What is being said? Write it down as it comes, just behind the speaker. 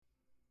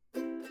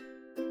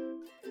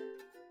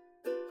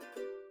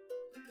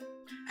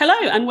Hello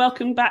and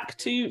welcome back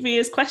to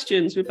Ria's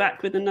Questions. We're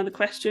back with another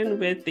question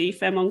with the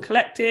Femon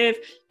Collective.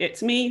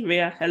 It's me,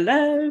 Ria.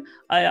 Hello.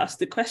 I ask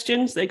the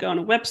questions. They go on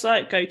a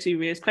website. Go to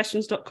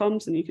riasquestions.com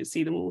and you can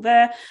see them all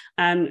there.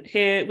 And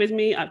here with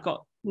me, I've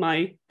got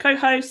my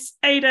co-hosts,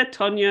 Ada,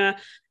 Tonya,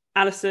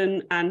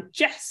 Alison and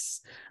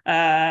Jess.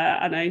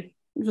 And I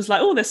was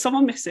like, oh, there's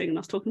someone missing. And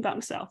I was talking about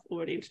myself,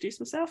 already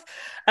introduced myself.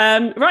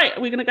 Right,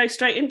 we're going to go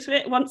straight into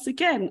it once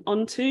again.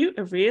 Onto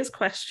Ria's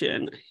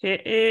question.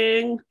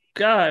 Hitting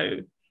go.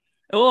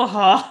 Oh,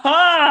 ha,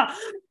 ha.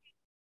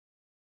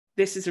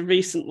 This is a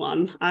recent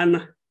one,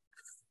 and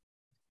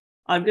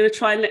I'm going to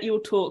try and let you all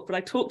talk, but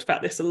I talked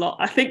about this a lot.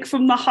 I think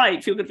from the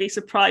hype, you're going to be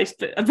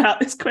surprised about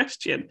this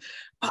question,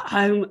 but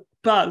I'm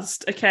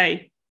buzzed.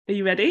 Okay, are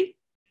you ready?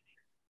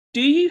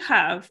 Do you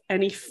have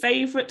any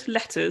favourite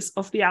letters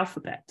of the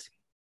alphabet?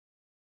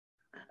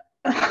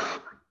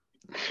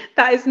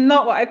 That is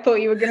not what I thought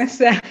you were going to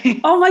say.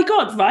 Oh my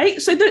God, right?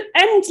 So the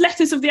end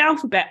letters of the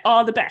alphabet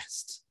are the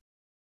best.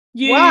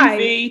 U, Why?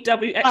 V,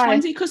 W, X, Y,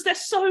 and Z, because they're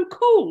so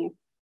cool.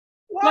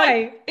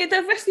 Why? Like,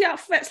 the rest of the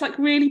alphabet's like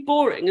really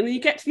boring, and then you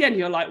get to the end,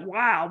 you're like,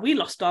 wow, we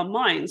lost our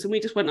minds, and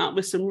we just went up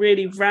with some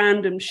really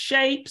random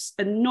shapes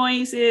and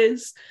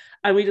noises,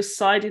 and we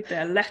decided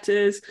their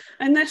letters,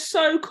 and they're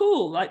so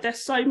cool. Like, they're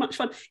so much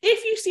fun.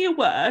 If you see a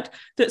word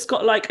that's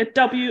got like a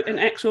W, an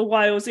X, or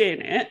Y, or Z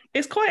in it,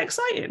 it's quite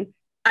exciting.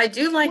 I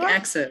do like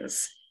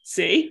X's.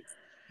 See?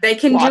 They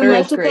can do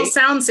multiple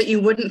sounds that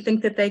you wouldn't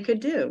think that they could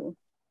do.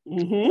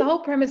 Mm-hmm. The whole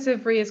premise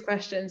of Ria's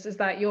questions is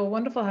that your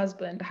wonderful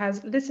husband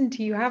has listened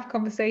to you have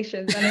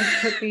conversations and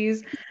has put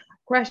these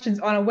questions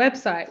on a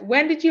website.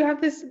 When did you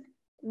have this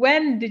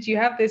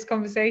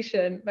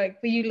conversation? Like,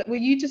 were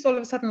you just all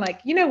of a sudden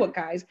like, you know what,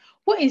 guys,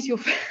 what is your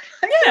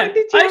yeah,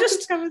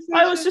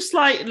 I was just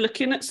like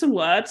looking at some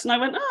words and I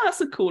went, oh,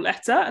 that's a cool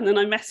letter. And then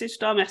I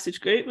messaged our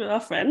message group with our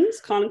friends,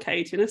 Carl and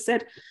Katie, and I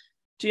said,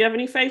 do you have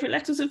any favourite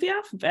letters of the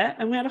alphabet?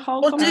 And we had a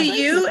whole conversation.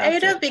 Do you,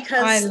 Ada? It.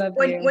 Because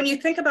when you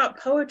think about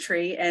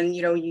poetry and,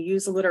 you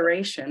use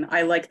alliteration,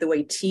 I like the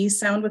way T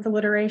sound with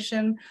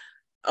alliteration.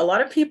 A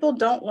lot of people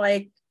don't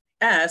like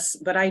S,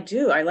 but I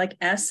do. I like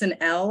S and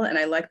L, and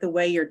I like the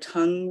way your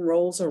tongue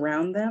rolls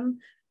around them.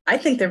 I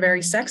think they're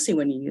very sexy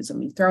when you use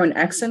them. You throw an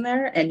X in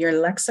there and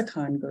your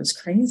lexicon goes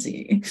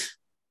crazy.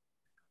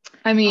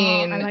 I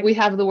mean, we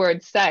have the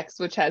word sex,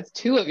 which has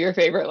two of your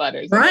favorite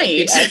letters.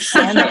 Right.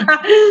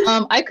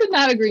 I could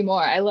not agree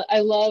more. I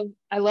love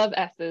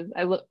S's.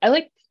 I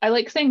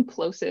like saying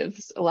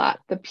plosives a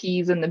lot. The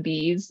P's and the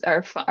B's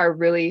are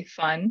really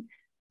fun.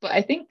 But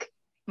I think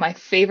my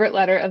favorite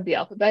letter of the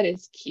alphabet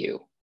is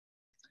Q.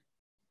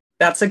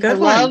 That's a good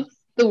one. I love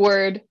the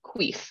word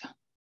queef.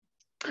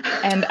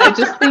 And I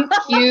just think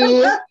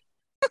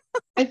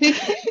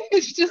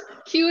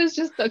Q is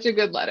just such a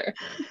good letter.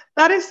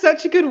 That is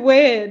such a good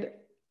word.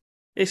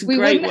 It's a we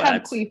great wouldn't word.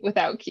 have queef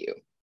without Q.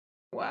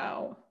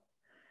 Wow.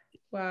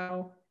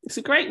 It's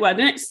a great word,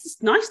 and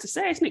it's nice to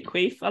say, isn't it,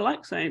 queef? I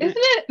like saying Isn't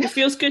it? It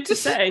feels good to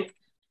say.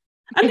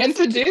 And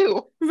to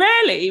do.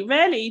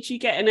 Rarely do you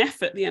get an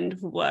F at the end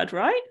of a word,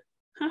 right?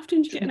 How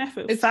often do you get an F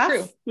at It's faff?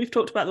 true. We've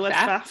talked about the word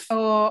faff.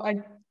 Oh,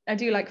 I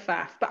do like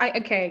faff, but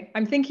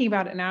I'm thinking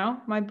about it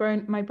now. My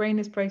brain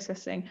is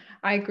processing.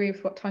 I agree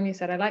with what Tonya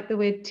said. I like the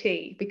word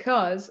T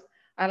because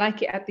I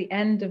like it at the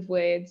end of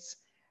words,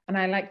 and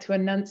I like to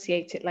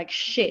enunciate it like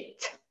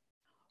shit.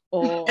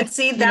 Or and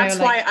see, that's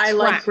why I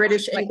like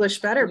British English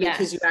better, yes.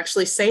 because you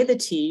actually say the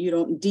T, you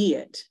don't D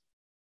it.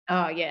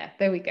 Oh yeah,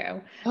 there we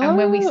go. And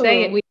when we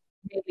say it, we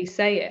really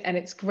say it, and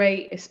it's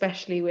great,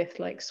 especially with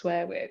like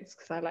swear words,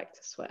 because I like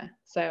to swear.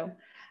 So.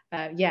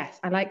 Yes,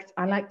 I like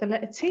the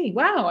letter T.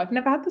 Wow, I've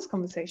never had this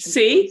conversation.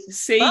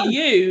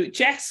 You,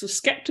 Jess, was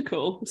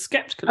skeptical.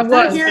 I'm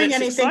not hearing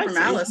anything from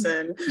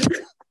Alison.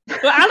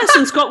 Well,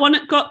 Alison's got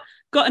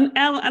an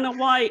L and a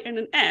Y and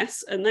an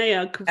S, and they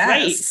are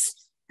great. S.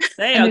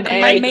 They are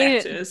great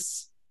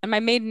letters. And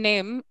my maiden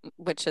name,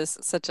 which is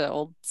such an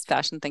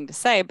old-fashioned thing to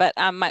say, but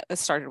it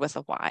started with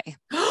a Y.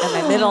 And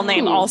my middle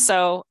name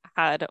also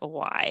had a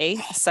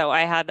Y, so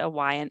I had a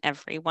Y in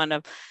every one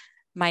of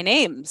my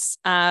names.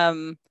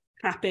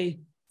 Happy.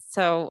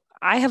 So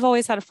I have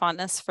always had a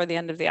fondness for the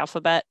end of the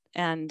alphabet,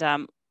 and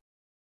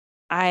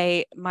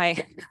my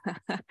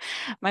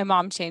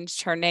mom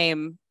changed her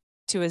name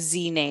to a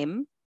Z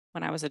name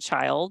when I was a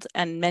child,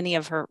 and many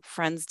of her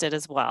friends did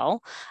as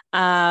well.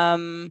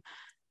 I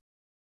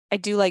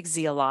do like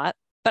Z a lot,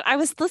 but I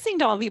was listening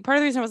to all of you. Part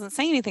of the reason I wasn't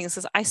saying anything is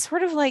because I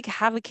sort of like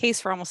have a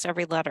case for almost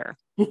every letter.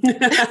 All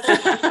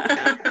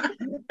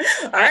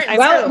right.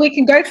 Well, we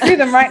can go through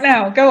them right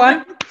now. Go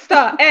on.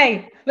 Start.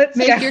 A. Let's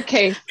make go. your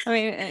case. I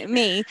mean,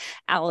 me,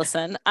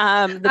 Alison,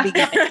 the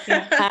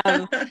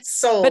beginning.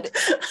 Sold.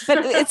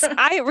 But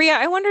Ria,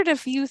 I wondered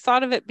if you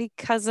thought of it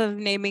because of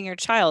naming your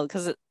child,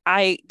 because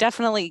I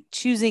definitely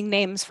choosing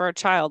names for a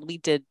child. We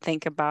did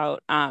think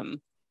about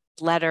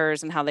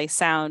letters and how they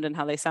sound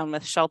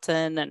with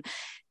Shelton,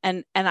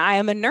 and I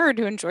am a nerd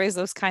who enjoys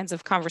those kinds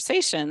of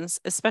conversations,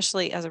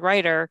 especially as a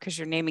writer, because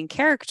you're naming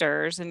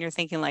characters and you're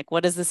thinking like,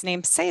 what does this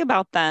name say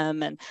about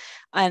them? And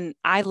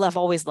I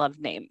always loved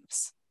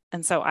names.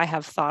 And so I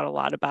have thought a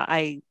lot about,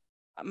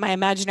 my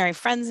imaginary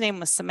friend's name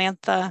was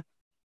Samantha,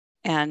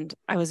 and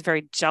I was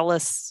very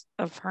jealous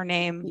of her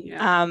name.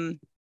 Yeah.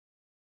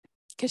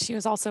 Because she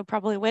was also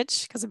probably a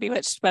witch because of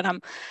Bewitched, but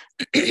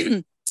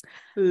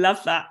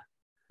Love that.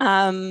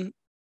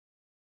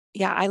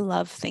 Yeah, I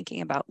love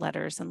thinking about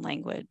letters and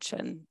language,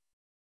 and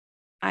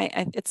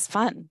I it's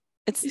fun.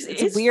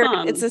 It's weird.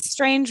 Fun. It's a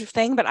strange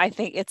thing, but I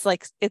think it's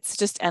like, it's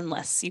just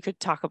endless. You could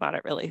talk about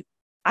it really.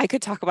 I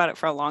could talk about it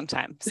for a long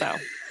time. So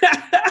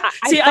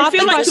See, I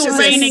feel like you're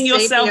reining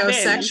yourself in.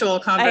 Sexual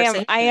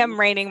conversation. I am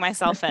reining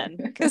myself in,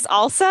 because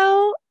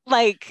also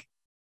like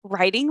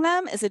writing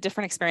them is a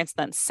different experience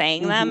than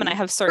saying them. And I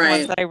have certain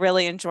ones that I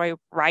really enjoy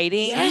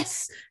writing.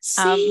 Yes.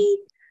 See,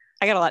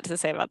 I got a lot to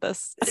say about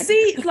this.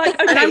 See, like,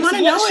 okay, and I want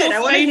to know it. I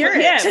want to hear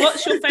it. Yeah,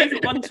 what's your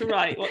favorite one to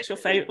write? What's your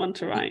favorite one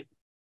to write?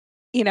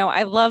 You know,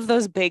 I love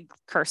those big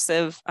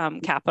cursive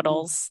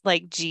capitals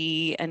like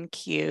G and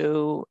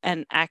Q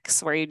and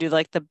X, where you do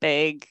like the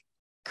big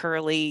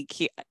curly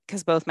Q,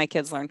 because both my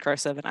kids learned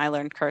cursive and I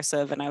learned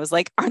cursive, and I was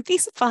like, aren't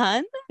these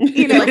fun?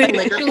 You know, like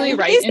literally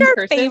write these in are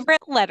cursive?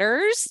 favorite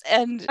letters,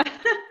 and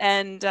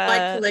like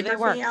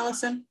calligraphy,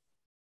 Allison.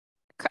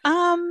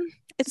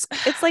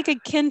 It's like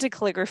akin to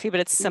calligraphy, but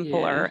it's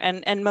simpler,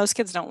 and most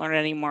kids don't learn it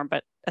anymore,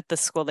 but at the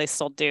school they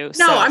still do.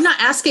 No, so. I'm not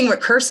asking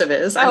what cursive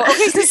is. Oh,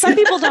 okay, because some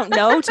people don't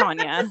know,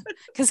 Tanya,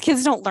 because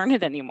kids don't learn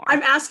it anymore.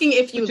 I'm asking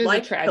if you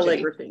like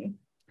calligraphy.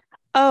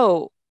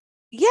 Oh,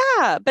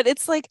 yeah, but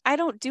it's like, I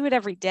don't do it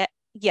every day.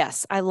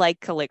 Yes, I like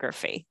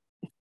calligraphy.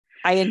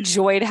 I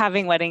enjoyed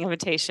having wedding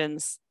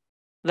invitations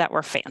that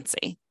were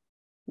fancy.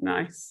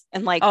 Nice.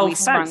 And like we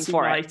sprung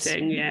for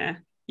writing, it.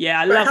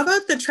 Yeah, I love. How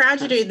about the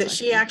tragedy that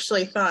she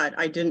actually thought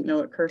I didn't know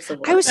what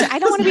cursive was? I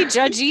don't want to be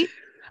judgy.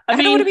 I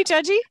don't want to be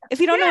judgy.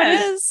 If you don't know what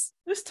it is,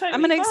 totally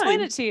I'm going to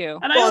explain it to you.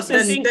 And I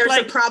also think there's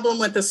a problem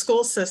with the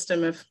school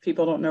system if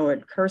people don't know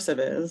what cursive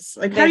is.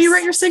 Like, how do you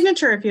write your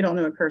signature if you don't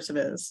know what cursive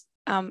is?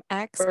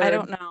 X, I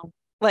don't know.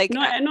 Like,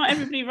 not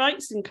everybody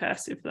writes in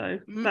cursive though.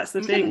 That's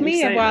the thing. It took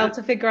me a while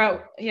to figure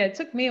out. Yeah, it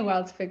took me a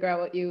while to figure out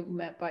what you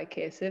meant by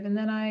cursive, and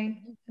then I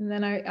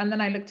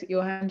looked at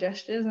your hand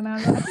gestures, and I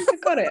was like, I think I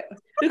got it.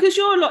 Because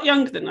you're a lot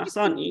younger than us,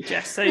 aren't you,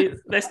 Jess? So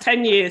there's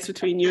 10 years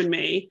between you and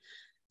me.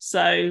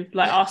 So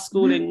like our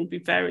schooling will be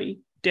very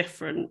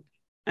different.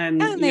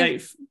 And you know,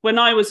 when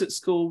I was at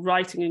school,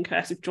 writing in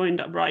cursive,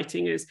 joined up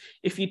writing is,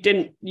 if you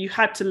didn't, you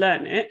had to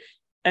learn it.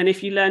 And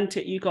if you learned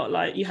it, you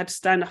had to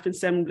stand up in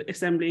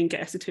assembly and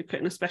get a certificate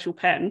and a special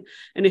pen.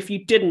 And if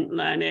you didn't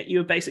learn it, you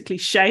were basically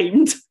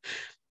shamed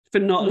for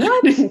not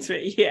learning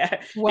it.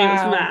 Yeah, wow. It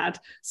was mad.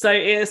 So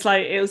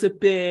it was a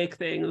big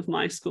thing of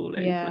my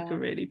schooling, like a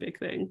really big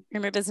thing.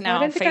 And it is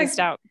now phased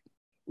out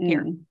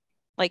here.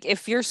 Like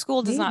if your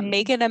school does not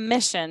make it a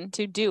mission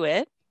to do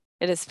it,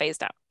 it is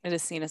phased out. It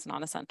is seen as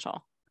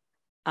non-essential.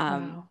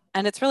 And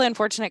it's really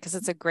unfortunate because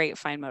it's a great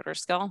fine motor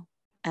skill.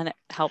 And it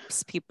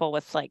helps people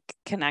with like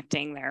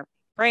connecting their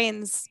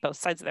brains, both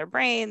sides of their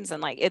brains.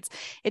 And like, it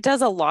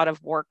does a lot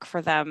of work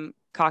for them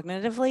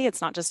cognitively.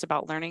 It's not just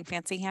about learning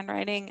fancy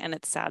handwriting. And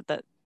it's sad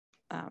that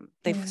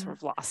they've sort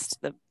of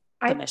lost the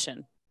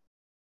mission.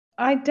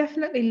 I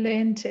definitely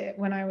learned it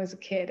when I was a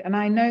kid. And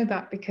I know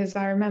that because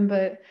I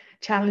remember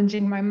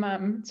challenging my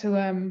mum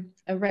to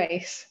a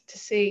race to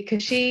see,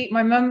 because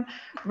my mum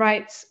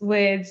writes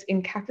words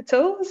in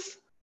capitals,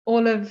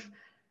 all of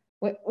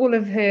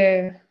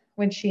her,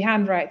 when she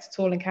handwrites, it's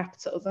all in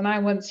capitals. And I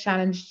once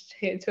challenged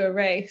her to a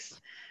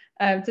race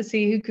to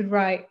see who could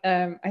write.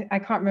 I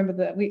can't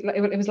remember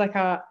it was like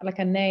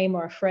a name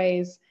or a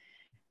phrase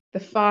the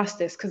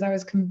fastest, because I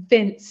was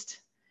convinced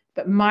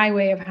that my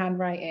way of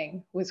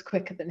handwriting was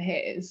quicker than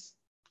hers,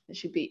 and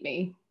she beat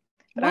me.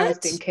 But I was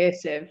doing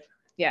cursive.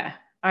 Yeah,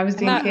 I was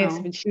doing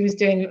cursive and she was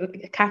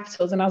doing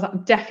capitals, and I was like,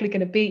 I'm definitely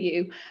going to beat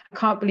you. I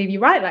can't believe you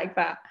write like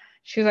that.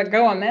 She was like,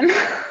 go on then.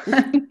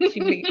 She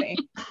beat me.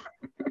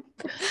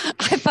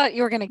 I thought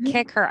you were going to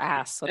kick her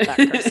ass with that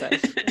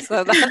cursive.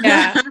 So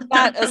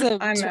that is a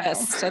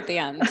twist at the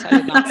end. I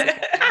did not see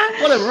that.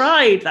 What a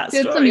ride that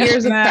story. Did some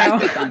years of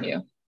practice on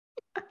you.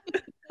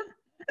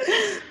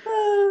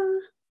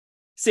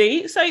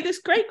 See, so this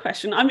great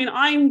question. I mean,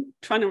 I'm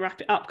trying to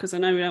wrap it up because I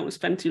know we don't want to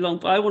spend too long,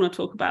 but I want to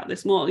talk about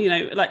this more. You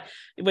know, like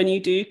when you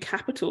do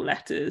capital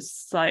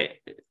letters,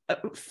 like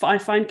I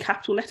find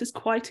capital letters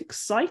quite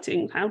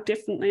exciting, how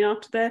different they are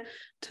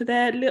to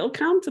their little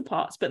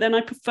counterparts. But then I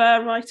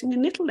prefer writing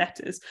in little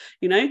letters.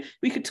 You know,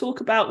 we could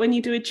talk about when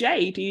you do a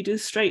J, do you do a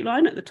straight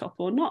line at the top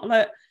or not?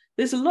 Like,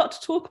 there's a lot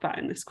to talk about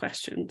in this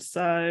question.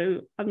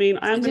 So, I mean,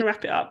 I am going to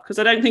wrap it up because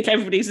I don't think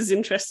everybody's as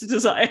interested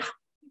as I am.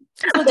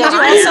 Well, did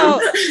you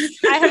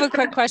also, I have a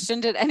quick question.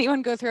 Did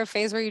anyone go through a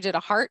phase where you did a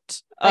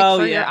heart? Like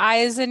for your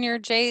eyes and your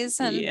J's?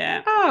 And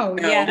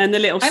and the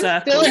little I'm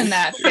circles. Still in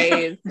that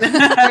phase.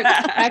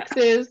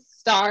 X's,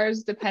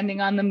 stars, depending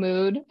on the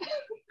mood.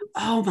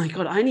 Oh my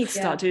God, I need to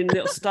start doing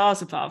little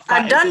stars above.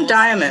 I've done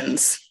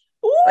diamonds.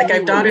 Ooh, like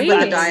I've dotted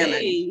with a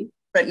diamond,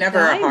 but never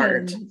a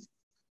heart.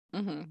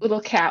 Mm-hmm. Little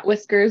cat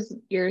whiskers,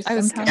 ears.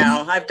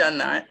 No, I've done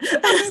that.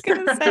 I was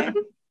going to say.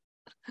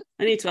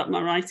 I need to up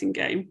my writing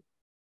game.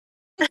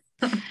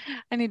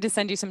 I need to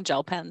send you some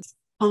gel pens.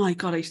 Oh my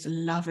God, I used to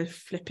love a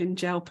flipping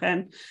gel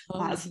pen.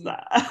 That's Oh.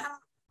 that.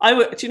 I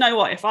would, do you know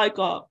what?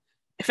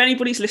 If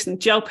anybody's listening,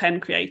 gel pen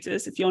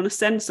creators, if you want to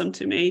send some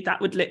to me, that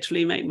would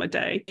literally make my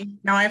day.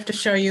 Now I have to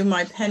show you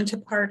my pen to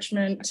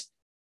parchment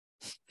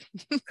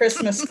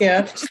Christmas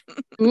gift.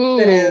 Ooh.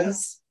 It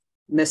is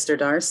Mr.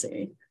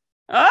 Darcy.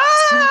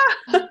 Ah!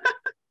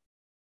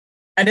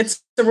 And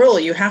it's the rule,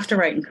 you have to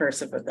write in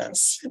cursive with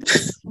this.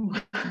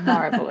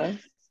 Marvelous.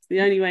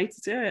 The only way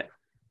to do it.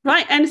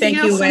 Right, anything Thank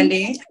else? you,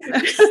 Wendy.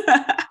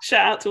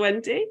 Shout out to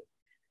Wendy.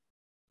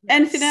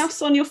 Anything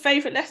else on your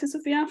favourite letters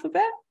of the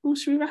alphabet? Or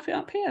should we wrap it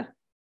up here?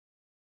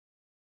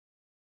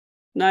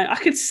 No, I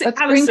could see Let's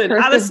bring Alison.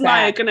 cursive Alice and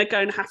I are back.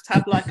 going to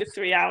have like a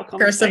 3-hour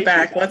conversation. Cursive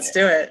back, about let's it.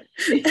 do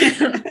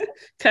it.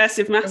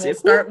 Cursive And massive. we'll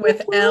start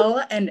with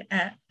L and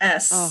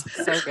S. Oh,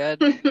 so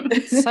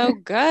good. So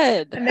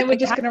good. And then we're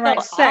just going to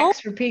write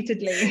sex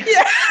repeatedly.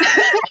 Yeah.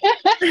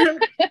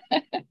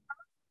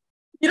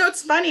 You know,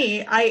 it's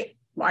funny. I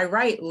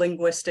write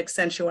linguistic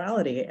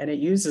sensuality, and it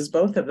uses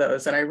both of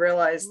those. And I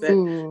realized that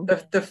Ooh.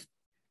 the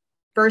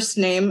first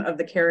name of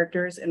the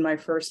characters in my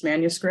first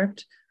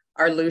manuscript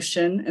are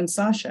Lucian and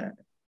Sasha.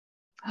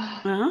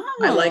 Oh.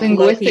 I like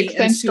Linguistic Loki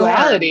and Storm.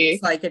 sensuality.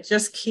 It's like it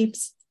just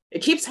keeps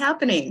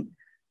happening.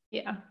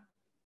 Yeah.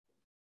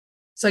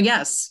 So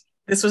yes,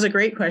 this was a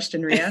great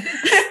question, Ria.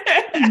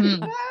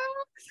 Mhm.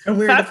 And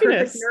we're the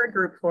Fabulous. perfect nerd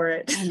group for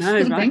it. I know,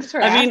 right? Thanks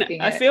for I mean,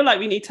 asking I it. feel like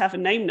we need to have a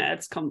name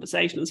nerds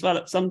conversation as well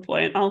at some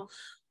point.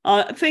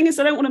 The thing is,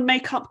 I don't want to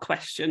make up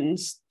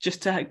questions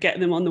just to get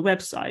them on the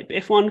website. But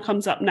if one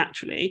comes up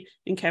naturally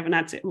and Kevin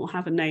adds it, we'll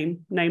have a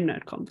name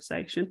nerd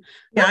conversation.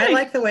 Yeah, I Right.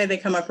 like the way they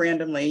come up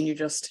randomly and you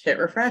just hit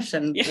refresh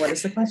and Yeah. what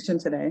is the question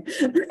today?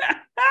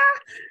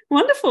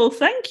 Wonderful,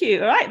 thank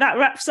you. All right, that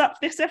wraps up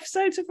this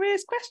episode of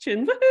Ria's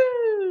Question.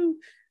 Woohoo!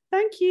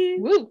 Thank you.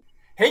 Woo.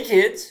 Hey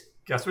kids,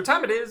 guess what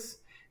time it is?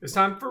 It's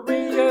time for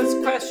Ria's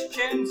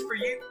questions for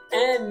you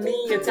and me.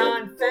 It's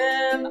on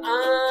Fem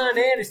On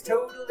and it's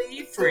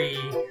totally free.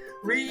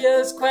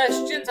 Ria's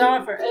questions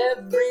are for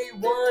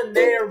everyone.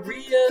 They're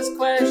Ria's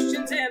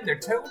questions and they're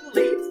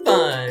totally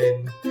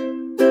fun.